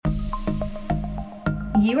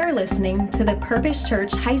You are listening to the Purpose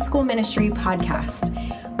Church High School Ministry podcast.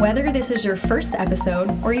 Whether this is your first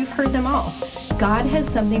episode or you've heard them all, God has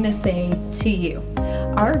something to say to you.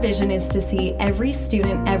 Our vision is to see every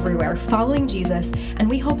student everywhere following Jesus, and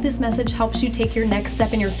we hope this message helps you take your next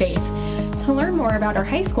step in your faith. To learn more about our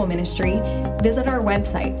high school ministry, visit our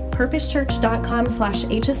website,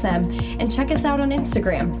 purposechurch.com/HSM, and check us out on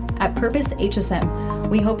Instagram at PurposeHSM.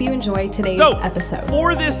 We hope you enjoy today's episode.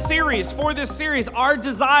 For this series, our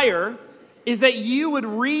desire is that you would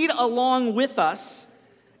read along with us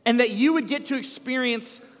and that you would get to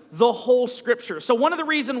experience the whole scripture. So one of the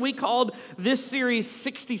reasons we called this series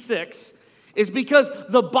 66 is because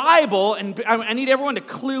the Bible, and I need everyone to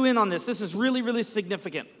clue in on this. This is really, really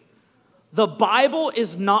significant. The Bible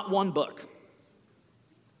is not one book.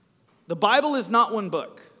 The Bible is not one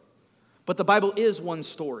book, but the Bible is one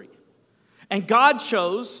story. And God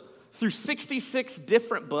chose, through 66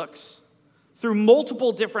 different books, through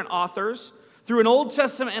multiple different authors, through an Old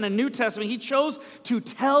Testament and a New Testament, He chose to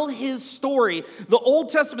tell His story. The Old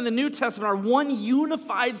Testament and the New Testament are one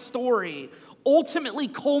unified story, ultimately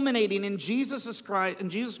culminating in Jesus Christ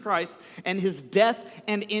and His death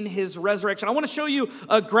and in His resurrection. I want to show you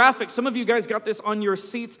a graphic. Some of you guys got this on your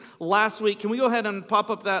seats last week. Can we go ahead and pop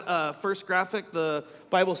up that first graphic, the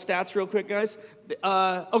Bible stats real quick, guys?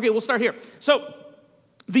 Okay, we'll start here. So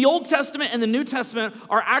the Old Testament and the New Testament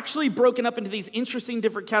are actually broken up into these interesting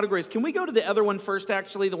different categories. Can we go to the other one first,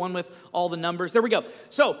 actually, the one with all the numbers? There we go.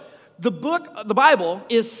 So the Bible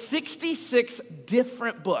is 66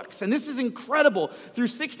 different books. And this is incredible. Through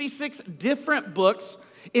 66 different books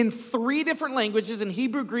in 3 different languages, in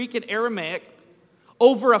Hebrew, Greek, and Aramaic,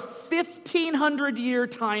 over a 1,500-year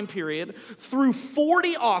time period, through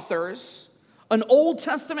 40 authors, an Old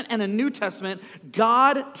Testament and a New Testament,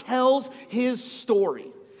 God tells His story.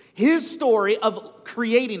 His story of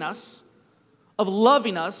creating us, of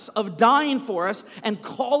loving us, of dying for us, and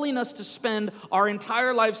calling us to spend our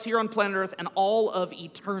entire lives here on planet Earth and all of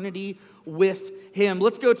eternity with Him.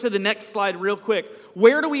 Let's go to the next slide real quick.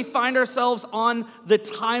 Where do we find ourselves on the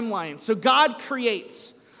timeline? So God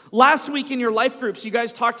creates. Last week in your life groups, you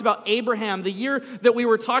guys talked about Abraham. The year that we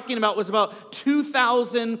were talking about was about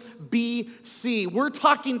 2000 BC. We're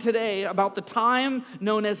talking today about the time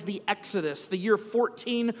known as the Exodus, the year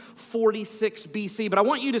 1446 BC. But I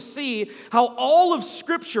want you to see how all of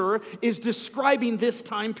Scripture is describing this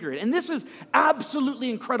time period. And this is absolutely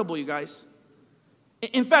incredible, you guys.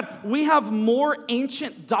 In fact, we have more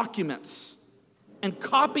ancient documents and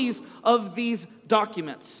copies of these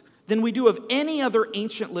documents than we do of any other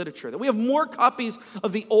ancient literature. That we have more copies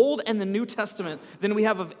of the Old and the New Testament than we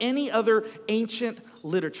have of any other ancient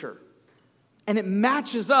literature. And it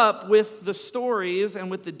matches up with the stories and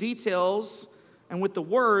with the details and with the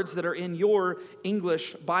words that are in your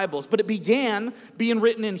English Bibles. But it began being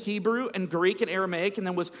written in Hebrew and Greek and Aramaic, and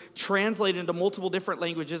then was translated into multiple different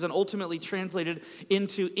languages and ultimately translated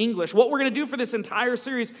into English. What we're going to do for this entire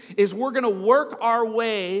series is we're going to work our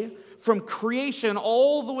way from creation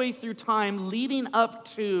all the way through time, leading up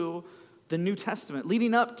to the New Testament,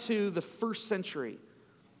 leading up to the first century,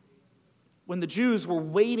 when the Jews were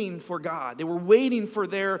waiting for God. They were waiting for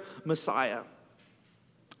their Messiah.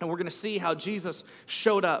 And we're going to see how Jesus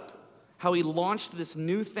showed up, how He launched this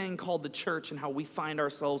new thing called the church, and how we find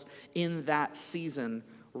ourselves in that season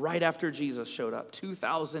right after Jesus showed up,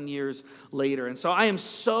 2,000 years later. And so I am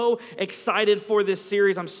so excited for this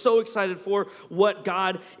series. I'm so excited for what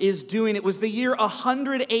God is doing. It was the year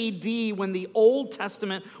 100 AD when the Old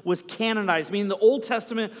Testament was canonized, meaning the Old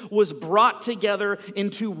Testament was brought together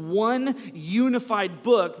into one unified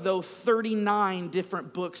book, though 39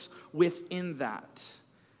 different books within that.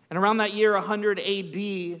 And around that year, 100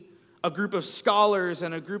 AD, a group of scholars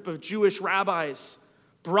and a group of Jewish rabbis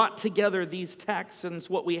brought together these texts, and it's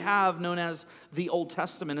what we have known as the Old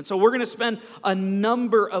Testament. And so we're going to spend a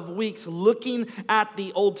number of weeks looking at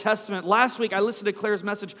the Old Testament. Last week, I listened to Claire's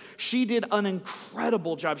message. She did an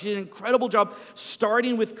incredible job. She did an incredible job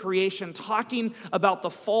starting with creation, talking about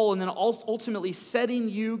the fall, and then ultimately setting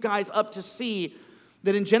you guys up to see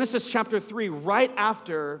that in Genesis chapter 3, right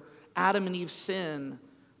after Adam and Eve's sin,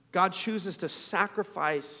 God chooses to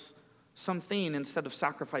sacrifice something instead of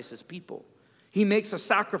sacrifice His people. He makes a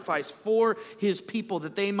sacrifice for His people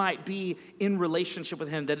that they might be in relationship with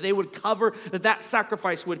Him, that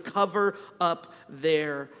sacrifice would cover up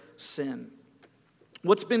their sin.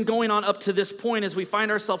 What's been going on up to this point as we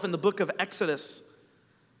find ourselves in the book of Exodus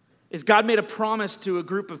is God made a promise to a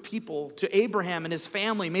group of people, to Abraham and his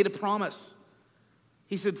family, made a promise.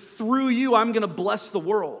 He said, through you, I'm going to bless the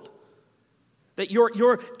world. That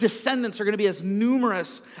your descendants are going to be as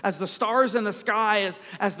numerous as the stars in the sky,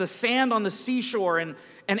 as the sand on the seashore. And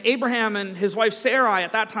Abraham and his wife Sarai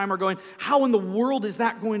at that time are going, how in the world is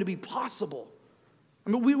that going to be possible? I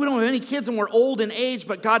mean, we don't have any kids and we're old in age,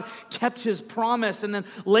 but God kept his promise. And then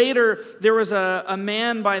later, there was a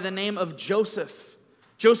man by the name of Joseph.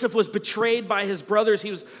 Joseph was betrayed by his brothers. He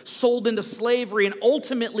was sold into slavery and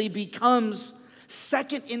ultimately becomes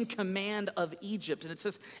second in command of Egypt. And it's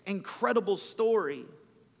this incredible story.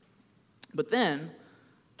 But then,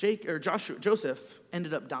 Joseph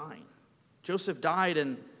ended up dying. Joseph died,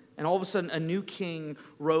 and all of a sudden, a new king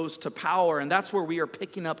rose to power. And that's where we are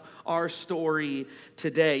picking up our story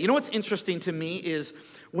today. You know what's interesting to me is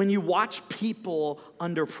when you watch people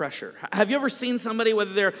under pressure. Have you ever seen somebody,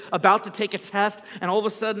 whether they're about to take a test, and all of a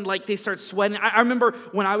sudden, like, they start sweating? I remember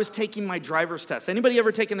when I was taking my driver's test. Anybody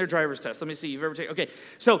ever taken their driver's test? Let me see. You've ever taken? Okay.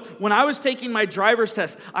 So when I was taking my driver's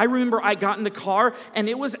test, I remember I got in the car, and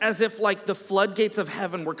it was as if, like, the floodgates of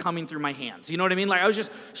heaven were coming through my hands. You know what I mean? Like, I was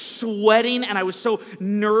just sweating, and I was so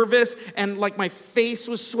nervous, and, like, my face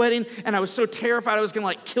was sweating, and I was so terrified I was going to,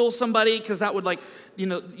 like, kill somebody because that would, like, you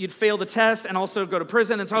know, you'd fail the test and also go to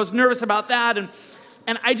prison. And so I was nervous about that. And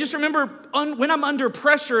I just remember when I'm under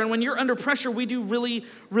pressure, and when you're under pressure, we do really,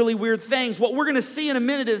 really weird things. What we're going to see in a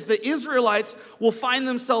minute is the Israelites will find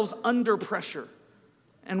themselves under pressure.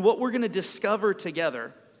 And what we're going to discover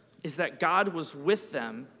together is that God was with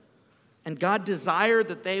them, and God desired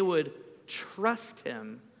that they would trust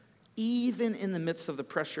him even in the midst of the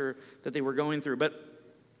pressure that they were going through. But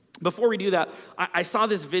before we do that, I saw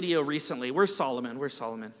this video recently. Where's Solomon? Where's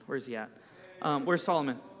Solomon? Where's he at? Where's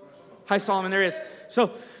Solomon? Hi, Solomon. There he is.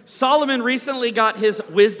 So Solomon recently got his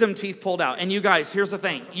wisdom teeth pulled out. And you guys, here's the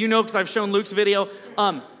thing. You know, because I've shown Luke's video.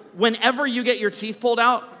 Whenever you get your teeth pulled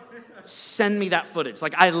out, send me that footage.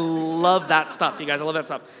 Like, I love that stuff. You guys, I love that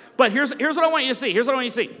stuff. But here's what I want you to see. Here's what I want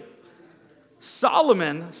you to see.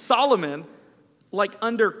 Solomon, like,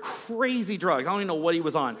 under crazy drugs, I don't even know what he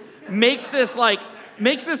was on, makes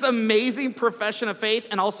this amazing profession of faith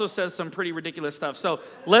and also says some pretty ridiculous stuff. So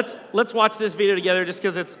let's watch this video together just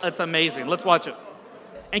because it's amazing. Let's watch it.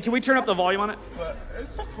 And can we turn up the volume on it? But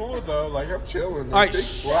it's cool though. Like, I'm chilling. All right. Big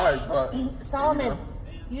flag, but Solomon,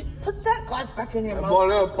 you put that glass back in your I mouth.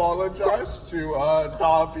 want to apologize to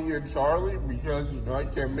Toffee and Charlie because I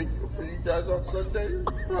can't make it for you guys on Sunday.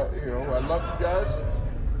 But I love you guys.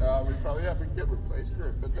 We probably have a good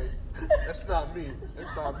replacement, but that's not me.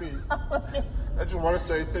 It's not me. I just want to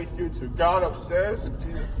say thank you to God upstairs and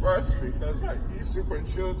Jesus Christ because he's super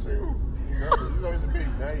chill too. He's always a big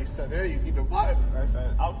man. He said, "Hey, you need a vibe." I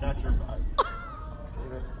said, "I'll got your vibe."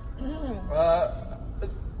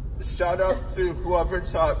 Shout out to whoever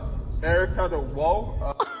taught Erica the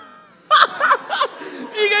whoa.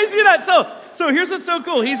 You guys see that? So here's what's so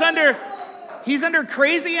cool. He's under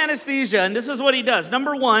crazy anesthesia, and this is what he does.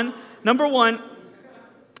 Number one,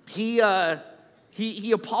 he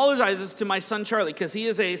apologizes to my son Charlie because he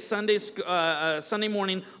is a Sunday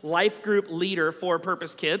morning life group leader for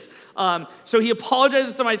Purpose Kids. So he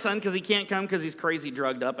apologizes to my son because he can't come because he's crazy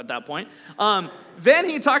drugged up at that point. Then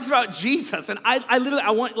he talks about Jesus, and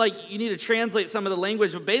I want, like, you need to translate some of the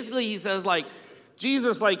language, but basically he says, like,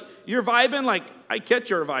 Jesus, like, you're vibing, like, I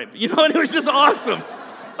catch your vibe, and it was just awesome.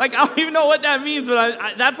 Like, I don't even know what that means,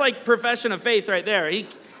 but that's like profession of faith right there.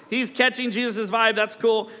 He's catching Jesus' vibe. That's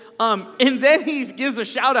cool. And then he gives a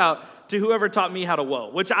shout out to whoever taught me how to whoa,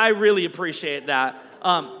 which I really appreciate that.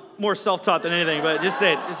 More self-taught than anything, but just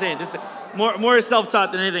say it. More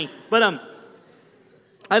self-taught than anything. But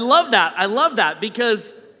I love that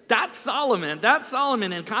because that's Solomon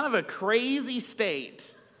in kind of a crazy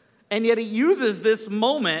state. And yet he uses this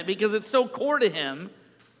moment because it's so core to him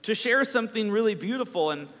to share something really beautiful.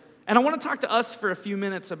 And I want to talk to us for a few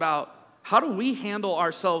minutes about how do we handle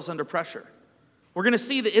ourselves under pressure. We're going to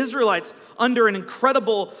see the Israelites under an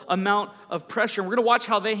incredible amount of pressure. We're going to watch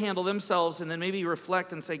how they handle themselves and then maybe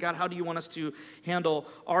reflect and say, God, how do you want us to handle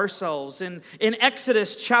ourselves? In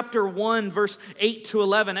Exodus chapter 1, verse 8 to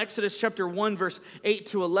 11, Exodus chapter 1, verse 8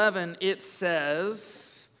 to 11, it says...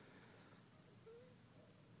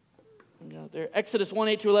 There. Exodus 1,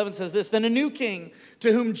 8 to 11 says this, Then a new king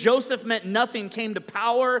to whom Joseph meant nothing came to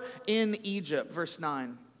power in Egypt. Verse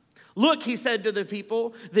 9. Look, he said to the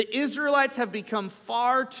people, the Israelites have become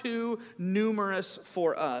far too numerous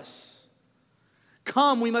for us.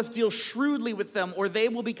 Come, we must deal shrewdly with them, or they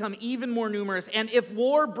will become even more numerous. And if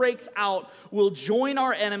war breaks out, we'll join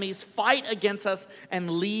our enemies, fight against us, and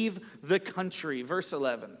leave the country. Verse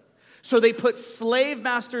 11. So they put slave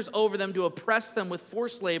masters over them to oppress them with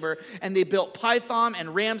forced labor, and they built Pithom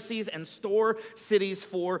and Ramses and store cities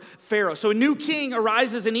for Pharaoh. So a new king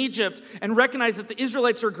arises in Egypt and recognizes that the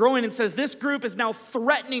Israelites are growing and says, this group is now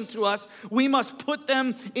threatening to us. We must put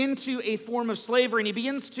them into a form of slavery. And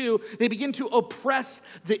they begin to oppress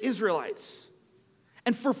the Israelites.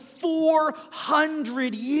 And for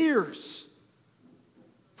 400 years,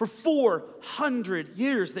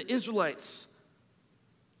 the Israelites,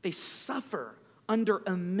 they suffer under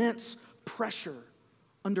immense pressure,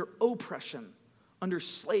 under oppression, under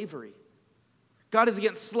slavery. God is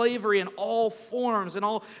against slavery in all forms and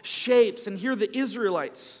all shapes. And here the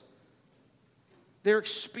Israelites, they're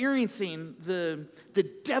experiencing the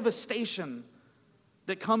devastation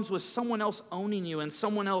that comes with someone else owning you and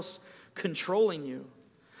someone else controlling you.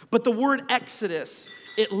 But the word Exodus,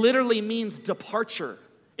 it literally means departure.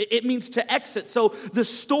 It means to exit. So the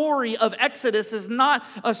story of Exodus is not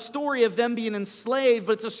a story of them being enslaved,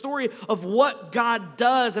 but it's a story of what God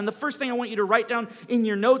does. And the first thing I want you to write down in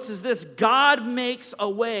your notes is this: God makes a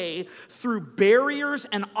way through barriers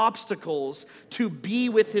and obstacles to be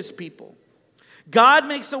with his people. God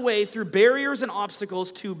makes a way through barriers and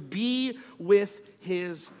obstacles to be with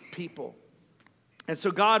his people. And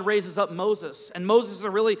so God raises up Moses. And Moses is a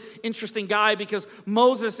really interesting guy because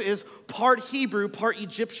Moses is part Hebrew, part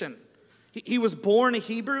Egyptian. He was born a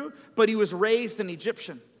Hebrew, but he was raised an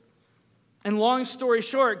Egyptian. And long story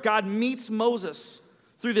short, God meets Moses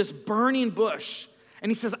through this burning bush.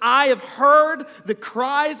 And he says, I have heard the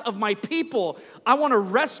cries of my people. I want to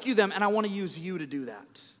rescue them, and I want to use you to do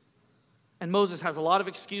that. And Moses has a lot of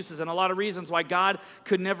excuses and a lot of reasons why God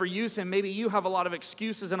could never use him. Maybe you have a lot of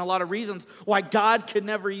excuses and a lot of reasons why God could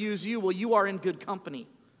never use you. Well, you are in good company.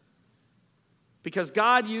 Because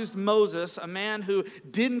God used Moses, a man who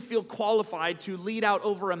didn't feel qualified to lead out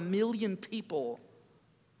over 1 million people.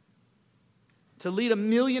 To lead 1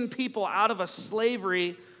 million people out of a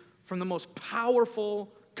slavery from the most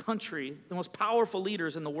powerful country, the most powerful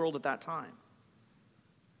leaders in the world at that time.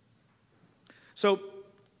 So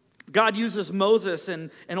God uses Moses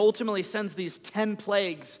and ultimately sends these 10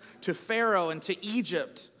 plagues to Pharaoh and to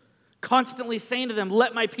Egypt, constantly saying to them,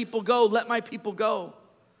 let my people go, let my people go.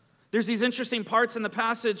 There's these interesting parts in the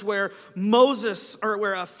passage where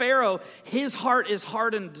Pharaoh, his heart is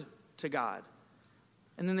hardened to God.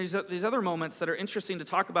 And then there's these other moments that are interesting to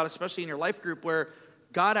talk about, especially in your life group, where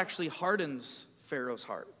God actually hardens Pharaoh's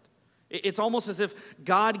heart. It's almost as if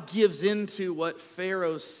God gives into what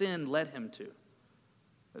Pharaoh's sin led him to.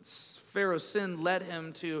 Pharaoh's sin led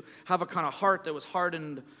him to have a kind of heart that was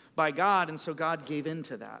hardened by God, and so God gave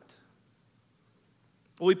into that.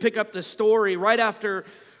 Well, we pick up the story right after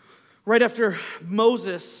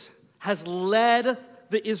Moses has led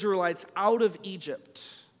the Israelites out of Egypt.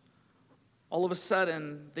 All of a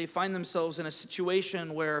sudden, they find themselves in a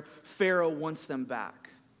situation where Pharaoh wants them back.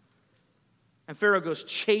 And Pharaoh goes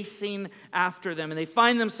chasing after them, and they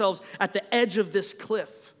find themselves at the edge of this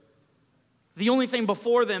cliff. The only thing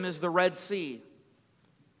before them is the Red Sea.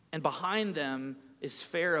 And behind them is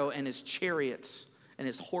Pharaoh and his chariots and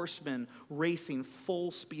his horsemen racing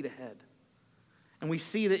full speed ahead. And we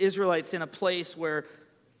see the Israelites in a place where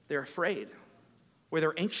they're afraid, where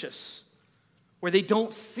they're anxious, where they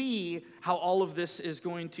don't see how all of this is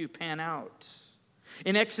going to pan out.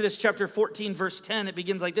 In Exodus chapter 14, verse 10, it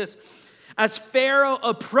begins like this. As Pharaoh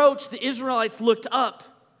approached, the Israelites looked up,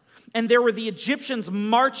 and there were the Egyptians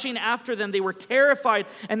marching after them. They were terrified,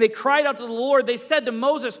 and they cried out to the Lord. They said to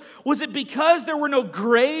Moses, was it because there were no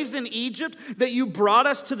graves in Egypt that you brought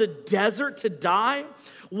us to the desert to die?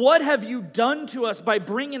 What have you done to us by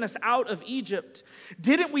bringing us out of Egypt?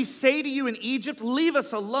 Didn't we say to you in Egypt, leave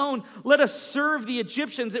us alone, let us serve the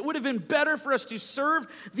Egyptians? It would have been better for us to serve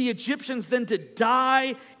the Egyptians than to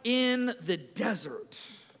die in the desert.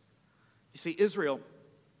 You see, Israel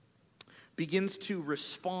begins to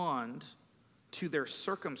respond to their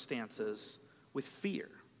circumstances with fear.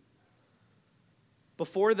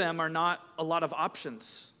 Before them are not a lot of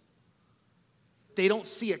options. They don't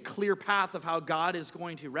see a clear path of how God is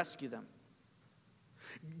going to rescue them.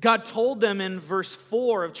 God told them in verse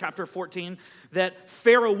 4 of chapter 14 that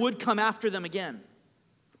Pharaoh would come after them again.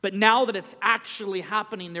 But now that it's actually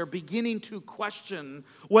happening, they're beginning to question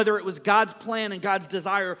whether it was God's plan and God's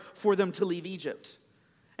desire for them to leave Egypt.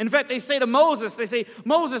 In fact, they say to Moses,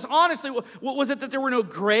 Moses, honestly, was it that there were no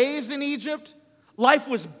graves in Egypt? Life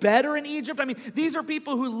was better in Egypt? I mean, these are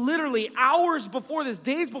people who literally hours before this,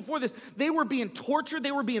 days before this, they were being tortured,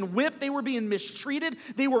 they were being whipped, they were being mistreated,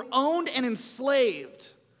 they were owned and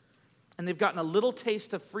enslaved. And they've gotten a little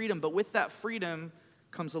taste of freedom, but with that freedom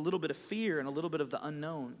comes a little bit of fear and a little bit of the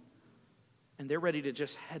unknown. and they're ready to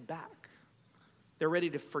just head back. They're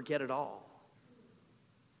ready to forget it all.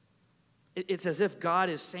 It's as if God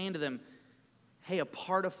is saying to them, hey, a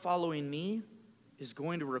part of following me is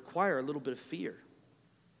going to require a little bit of fear.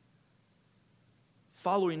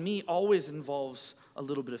 Following me always involves a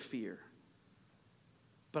little bit of fear.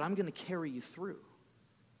 But I'm going to carry you through.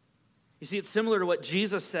 You see, it's similar to what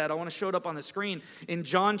Jesus said. I want to show it up on the screen in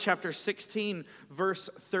John chapter 16,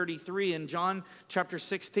 verse 33. In John chapter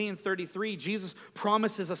 16, 33, Jesus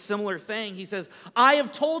promises a similar thing. He says, I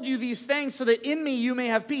have told you these things so that in me you may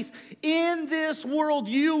have peace. In this world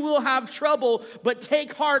you will have trouble, but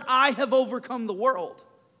take heart, I have overcome the world.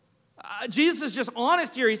 Jesus is just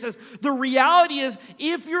honest here. He says, the reality is,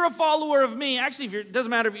 if you're a follower of me, actually, it doesn't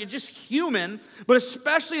matter if you're just human, but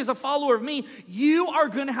especially as a follower of me, you are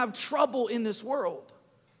going to have trouble in this world.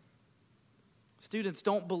 Students,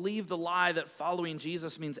 don't believe the lie that following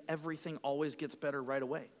Jesus means everything always gets better right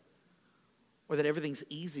away, or that everything's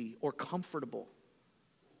easy or comfortable.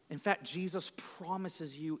 In fact, Jesus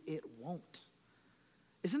promises you it won't.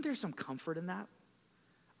 Isn't there some comfort in that?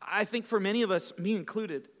 I think for many of us, me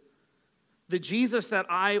included, the Jesus that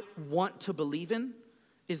I want to believe in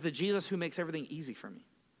is the Jesus who makes everything easy for me.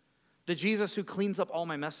 The Jesus who cleans up all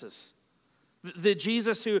my messes. The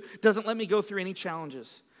Jesus who doesn't let me go through any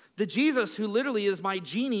challenges. The Jesus who literally is my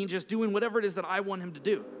genie just doing whatever it is that I want him to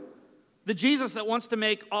do. The Jesus that wants to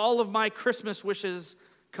make all of my Christmas wishes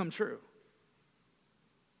come true.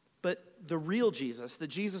 But the real Jesus, the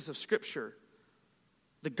Jesus of Scripture,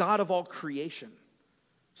 the God of all creation,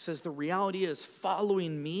 says the reality is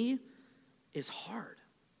following me is hard.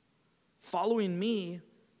 Following me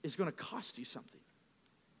is going to cost you something.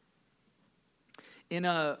 In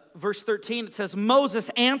verse 13, it says,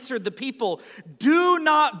 Moses answered the people, do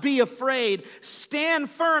not be afraid. Stand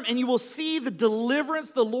firm, and you will see the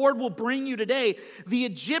deliverance the Lord will bring you today. The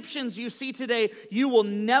Egyptians you see today, you will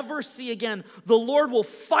never see again. The Lord will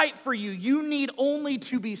fight for you. You need only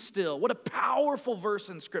to be still. What a powerful verse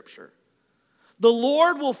in Scripture. The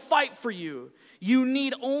Lord will fight for you. You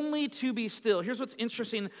need only to be still. Here's what's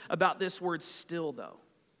interesting about this word still, though.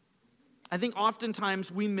 I think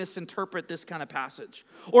oftentimes we misinterpret this kind of passage.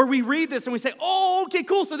 Or we read this and we say, oh, okay,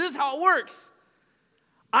 cool, so this is how it works.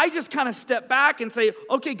 I just kind of step back and say,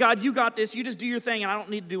 okay, God, you got this. You just do your thing, and I don't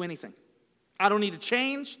need to do anything. I don't need to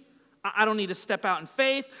change. I don't need to step out in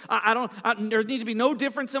faith. There needs to be no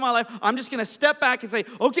difference in my life. I'm just going to step back and say,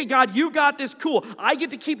 okay, God, you got this. Cool. I get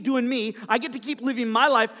to keep doing me. I get to keep living my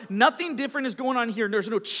life. Nothing different is going on here. There's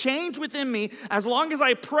no change within me. As long as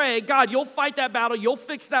I pray, God, you'll fight that battle. You'll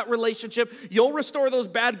fix that relationship. You'll restore those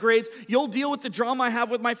bad grades. You'll deal with the drama I have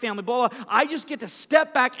with my family. Blah, blah. I just get to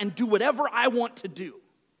step back and do whatever I want to do.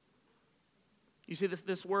 You see,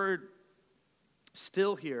 this word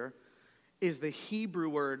still here is the Hebrew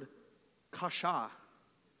word kasha.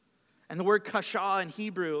 And the word kasha in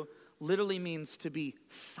Hebrew literally means to be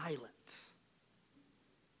silent.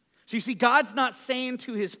 So you see, God's not saying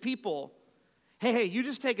to his people, hey, you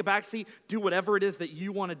just take a back seat, do whatever it is that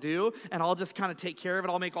you want to do, and I'll just kind of take care of it.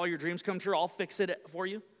 I'll make all your dreams come true. I'll fix it for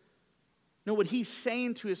you. No, what he's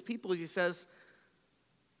saying to his people is he says,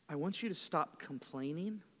 I want you to stop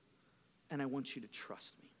complaining, and I want you to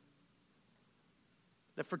trust me.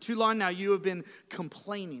 That for too long now you have been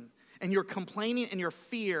complaining, and your complaining and your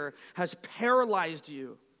fear has paralyzed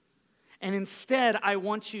you. And instead, I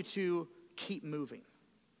want you to keep moving.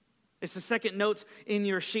 It's the second notes in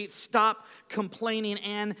your sheet. Stop complaining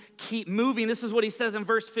and keep moving. This is what he says in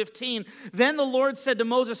verse 15. Then the Lord said to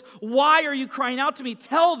Moses, why are you crying out to me?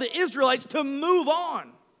 Tell the Israelites to move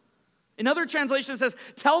on. Another translation says,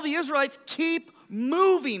 tell the Israelites, keep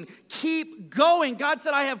moving, keep going. God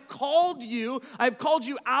said, I have called you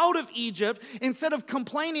out of Egypt. Instead of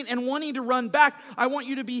complaining and wanting to run back, I want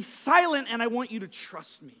you to be silent and I want you to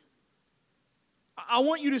trust me. I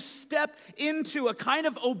want you to step into a kind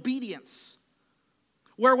of obedience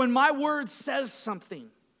where when my word says something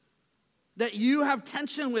that you have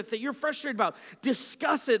tension with, that you're frustrated about,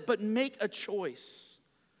 discuss it, but make a choice.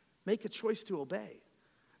 Make a choice to obey.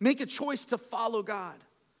 Make a choice to follow God.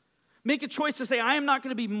 Make a choice to say, I am not going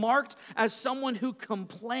to be marked as someone who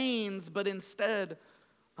complains, but instead,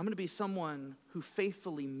 I'm going to be someone who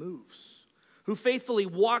faithfully moves, who faithfully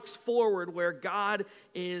walks forward where God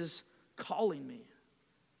is calling me.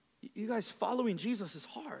 You guys, following Jesus is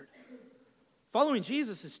hard. Following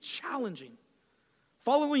Jesus is challenging.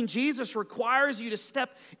 Following Jesus requires you to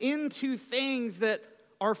step into things that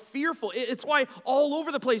are fearful. It's why all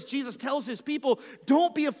over the place Jesus tells his people,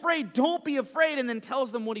 don't be afraid, and then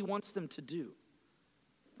tells them what he wants them to do.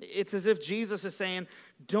 It's as if Jesus is saying,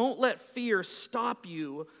 don't let fear stop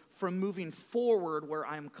you from moving forward where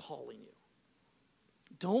I'm calling you.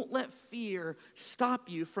 Don't let fear stop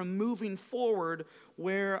you from moving forward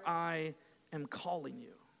where I am calling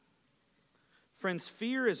you. Friends,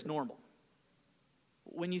 fear is normal.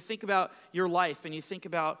 When you think about your life and you think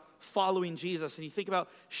about following Jesus and you think about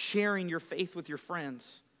sharing your faith with your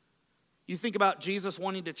friends, you think about Jesus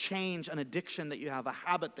wanting to change an addiction that you have, a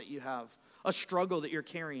habit that you have, a struggle that you're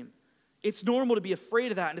carrying. It's normal to be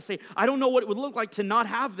afraid of that and to say, I don't know what it would look like to not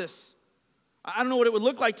have this. I don't know what it would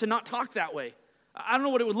look like to not talk that way. I don't know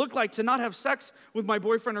what it would look like to not have sex with my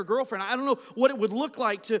boyfriend or girlfriend. I don't know what it would look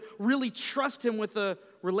like to really trust him with a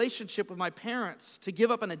relationship with my parents, to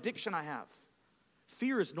give up an addiction I have.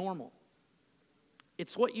 Fear is normal.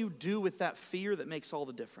 It's what you do with that fear that makes all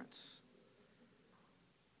the difference.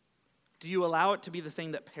 Do you allow it to be the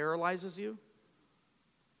thing that paralyzes you?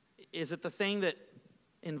 Is it the thing that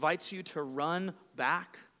invites you to run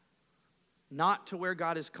back, not to where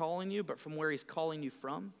God is calling you, but from where he's calling you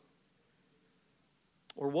from?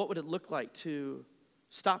 Or what would it look like to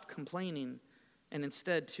stop complaining and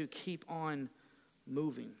instead to keep on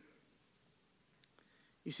moving?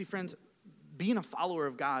 You see, friends, being a follower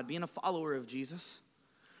of God, being a follower of Jesus,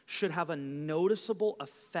 should have a noticeable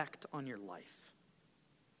effect on your life.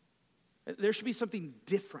 There should be something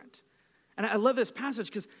different. And I love this passage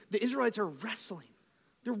because the Israelites are wrestling.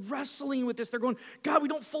 They're wrestling with this. They're going, God, we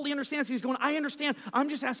don't fully understand. So he's going, I understand. I'm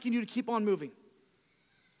just asking you to keep on moving.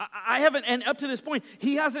 I haven't, and up to this point,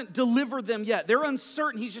 he hasn't delivered them yet. They're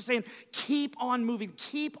uncertain. He's just saying, keep on moving.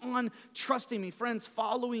 Keep on trusting me. Friends,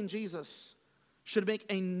 following Jesus should make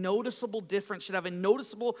a noticeable difference, should have a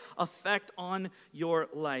noticeable effect on your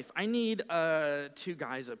life. I need 2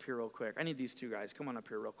 guys up here real quick. I need these 2 guys. Come on up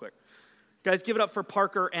here real quick. Guys, give it up for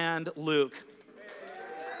Parker and Luke.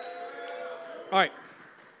 All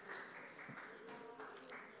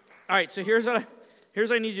right, so here's what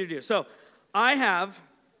I need you to do. So I have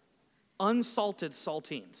unsalted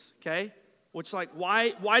saltines, okay? Which, like,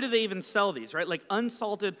 why do they even sell these, right? Like,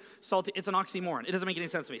 unsalted saltine, it's an oxymoron. It doesn't make any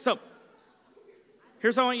sense to me. So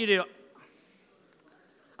here's what I want you to do.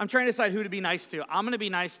 I'm trying to decide who to be nice to. I'm going to be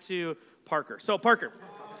nice to Parker. So Parker,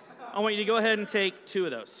 I want you to go ahead and take 2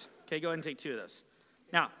 of those. Okay, go ahead and take 2 of those.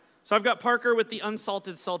 Now, so I've got Parker with the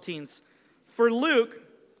unsalted saltines. For Luke,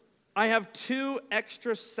 I have 2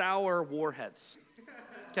 extra sour warheads.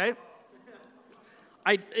 Okay?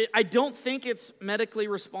 I don't think it's medically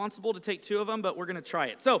responsible to take 2 of them, but we're going to try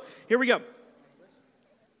it. So, here we go.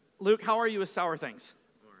 Luke, how are you with sour things?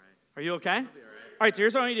 All right. Are you okay? I'll be all right. All right, so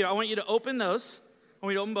here's what I want you to do. I want you to open those. I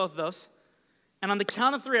want you to open both of those. And on the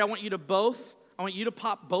count of 3, I want you to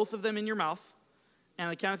pop both of them in your mouth. And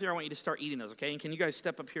on the count of 3, I want you to start eating those, okay? And can you guys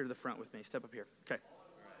step up here to the front with me? Step up here. Okay.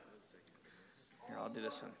 Here, I'll do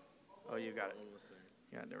this one. Oh, you got it.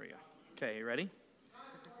 Yeah, there we go. Okay, you ready?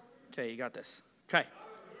 Okay, you got this. Okay.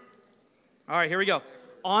 All right, here we go.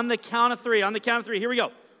 On the count of 3, here we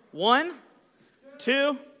go. 1,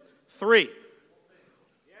 2, 3.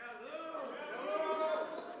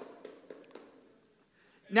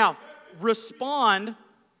 Now, respond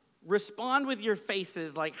with your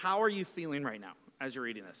faces, like, how are you feeling right now as you're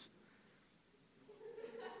eating this?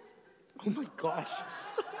 Oh my gosh,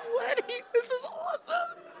 it's so sweaty. This is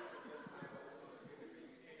awesome.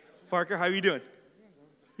 Parker, how are you doing?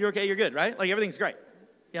 You're okay? You're good, right? Like, everything's great.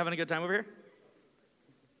 You having a good time over here?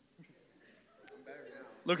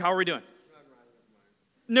 Look, how are we doing?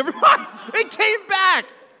 Never mind. It came back.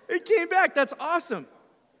 It came back. That's awesome.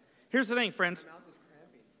 Here's the thing, friends.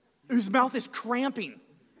 Whose mouth is cramping.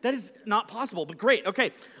 That is not possible, but great.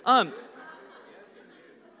 Okay.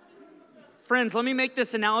 Friends, let me make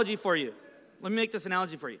this analogy for you.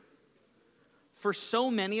 For so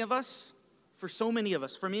many of us,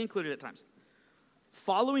 for me included at times,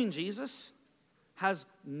 following Jesus has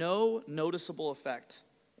no noticeable effect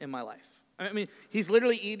in my life. I mean, he's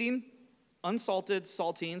literally eating unsalted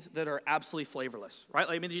saltines that are absolutely flavorless, right?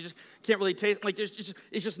 Like, I mean, you just can't really taste, like,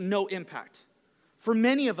 it's just no impact. For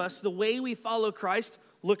many of us, the way we follow Christ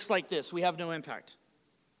looks like this. We have no impact.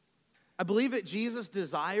 I believe that Jesus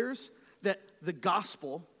desires that the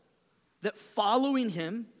gospel, that following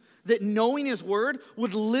him, that knowing his word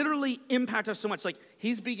would literally impact us so much. Like,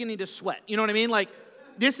 he's beginning to sweat. You know what I mean? Like,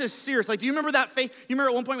 this is serious. Like, do you remember that faith? You remember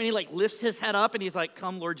at one point when he, like, lifts his head up and he's like,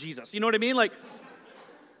 come, Lord Jesus. You know what I mean? Like,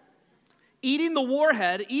 eating the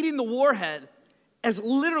warhead as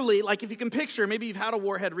literally, like, if you can picture, maybe you've had a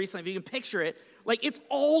warhead recently, if you can picture it, like, it's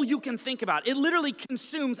all you can think about. It literally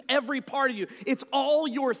consumes every part of you. It's all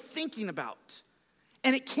you're thinking about.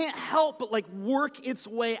 And it can't help but, like, work its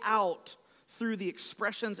way out through the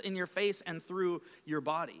expressions in your face and through your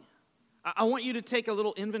body. I want you to take a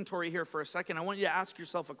little inventory here for a second. I want you to ask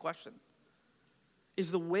yourself a question.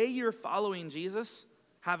 Is the way you're following Jesus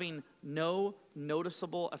having no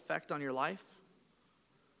noticeable effect on your life?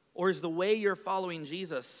 Or is the way you're following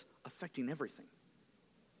Jesus affecting everything?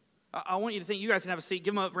 I want you to think. You guys can have a seat.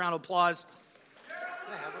 Give them a round of applause.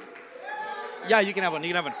 Yeah, you can have one.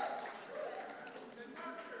 You can have one.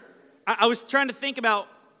 I was trying to think about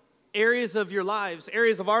areas of your lives,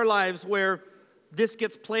 areas of our lives where this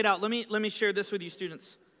gets played out. Let me share this with you,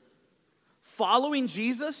 students. Following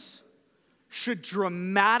Jesus should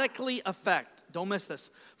dramatically affect, don't miss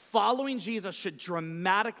this, following Jesus should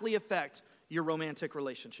dramatically affect your romantic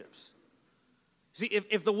relationships. See,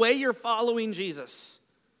 if the way you're following Jesus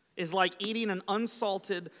is like eating an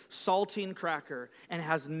unsalted saltine cracker and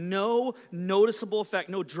has no noticeable effect,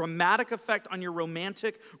 no dramatic effect on your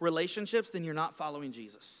romantic relationships, then you're not following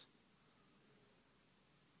Jesus.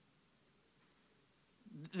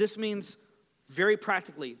 This means, very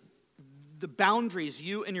practically, the boundaries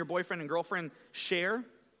you and your boyfriend and girlfriend share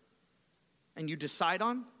and you decide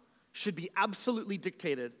on should be absolutely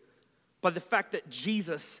dictated by the fact that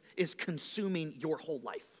Jesus is consuming your whole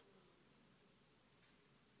life.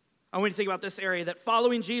 I want you to think about this area, that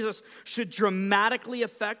following Jesus should dramatically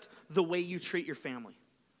affect the way you treat your family.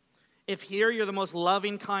 If here you're the most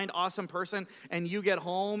loving, kind, awesome person, and you get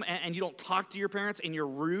home and you don't talk to your parents and you're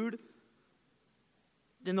rude,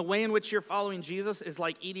 then the way in which you're following Jesus is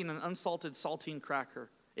like eating an unsalted saltine cracker.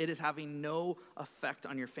 It is having no effect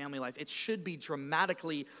on your family life. It should be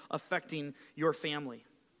dramatically affecting your family.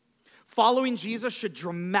 Following Jesus should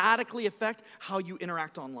dramatically affect how you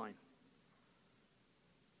interact online.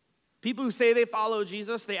 People who say they follow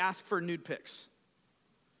Jesus, they ask for nude pics.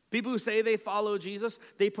 People who say they follow Jesus,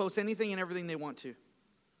 they post anything and everything they want to.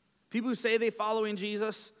 People who say they follow in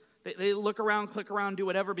Jesus, they look around, click around, do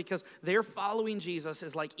whatever, because they're following Jesus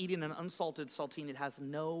is like eating an unsalted saltine. It has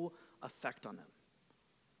no effect on them.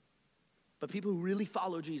 But people who really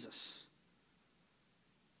follow Jesus,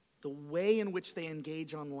 the way in which they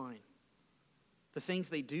engage online, the things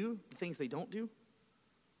they do, the things they don't do,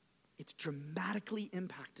 it's dramatically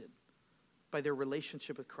impacted by their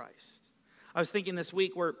relationship with Christ. I was thinking this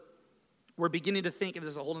week, we're beginning to think, and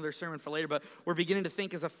this is a whole other sermon for later, but we're beginning to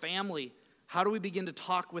think as a family, how do we begin to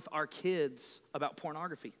talk with our kids about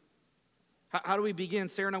pornography? How do we begin?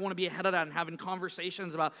 Sarah and I want to be ahead of that and having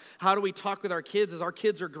conversations about how do we talk with our kids as our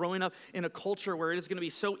kids are growing up in a culture where it is going to be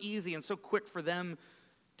so easy and so quick for them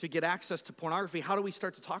to get access to pornography. How do we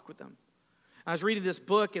start to talk with them? I was reading this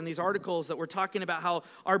book and these articles that were talking about how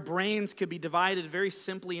our brains could be divided very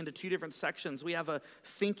simply into two different sections. We have a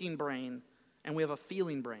thinking brain and we have a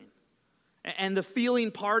feeling brain. And the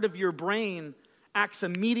feeling part of your brain acts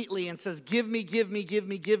immediately and says, give me, give me, give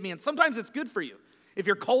me, give me. And sometimes it's good for you. If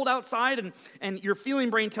you're cold outside and your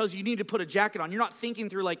feeling brain tells you need to put a jacket on, you're not thinking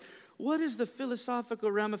through like, what is the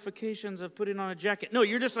philosophical ramifications of putting on a jacket? No,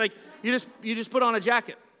 you're just like, you just put on a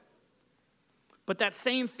jacket. But that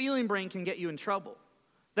same feeling brain can get you in trouble.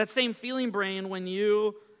 That same feeling brain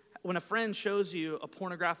when a friend shows you a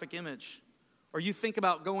pornographic image, or you think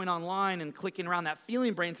about going online and clicking around, that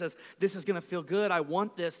feeling brain says, this is going to feel good, I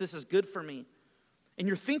want this is good for me. And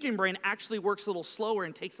your thinking brain actually works a little slower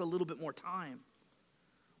and takes a little bit more time.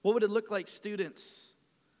 What would it look like, students,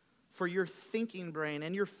 for your thinking brain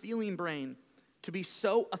and your feeling brain to be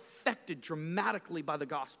so affected dramatically by the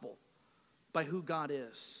gospel, by who God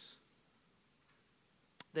is,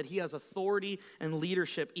 that he has authority and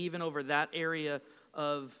leadership even over that area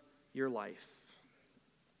of your life?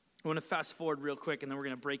 I want to fast forward real quick, and then we're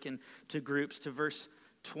going to break into groups to verse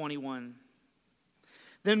 21.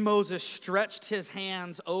 Then Moses stretched his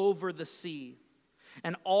hands over the sea,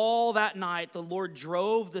 and all that night the Lord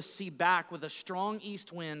drove the sea back with a strong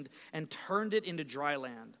east wind and turned it into dry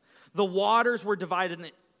land. The waters were divided, and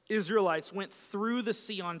the Israelites went through the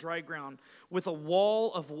sea on dry ground with a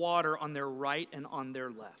wall of water on their right and on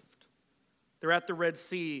their left. They're at the Red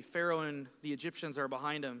Sea. Pharaoh and the Egyptians are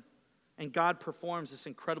behind them. And God performs this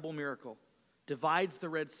incredible miracle, divides the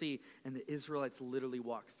Red Sea, and the Israelites literally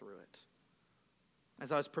walk through it.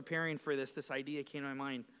 As I was preparing for this idea came to my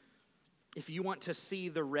mind. If you want to see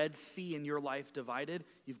the Red Sea in your life divided,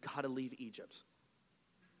 you've got to leave Egypt.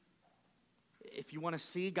 If you want to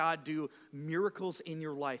see God do miracles in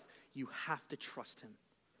your life, you have to trust him.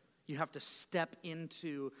 You have to step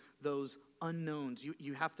into those unknowns.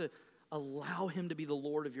 You have to allow him to be the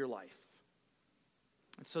Lord of your life.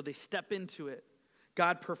 And so they step into it.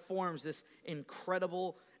 God performs this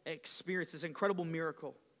incredible experience, this incredible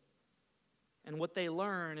miracle. And what they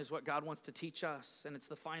learn is what God wants to teach us. And it's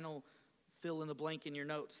the final fill in the blank in your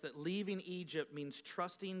notes, that leaving Egypt means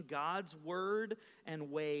trusting God's word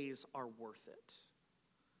and ways are worth it.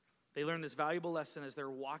 They learn this valuable lesson as they're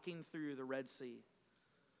walking through the Red Sea,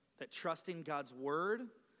 that trusting God's word,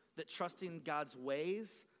 that trusting God's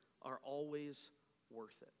ways are always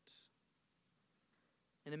worth it.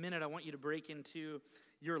 In a minute, I want you to break into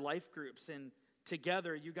your life groups, and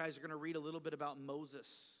together you guys are going to read a little bit about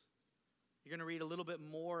Moses. You're going to read a little bit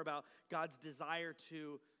more about God's desire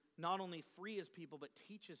to not only free his people, but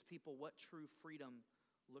teach his people what true freedom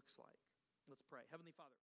looks like. Let's pray. Heavenly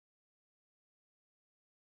Father.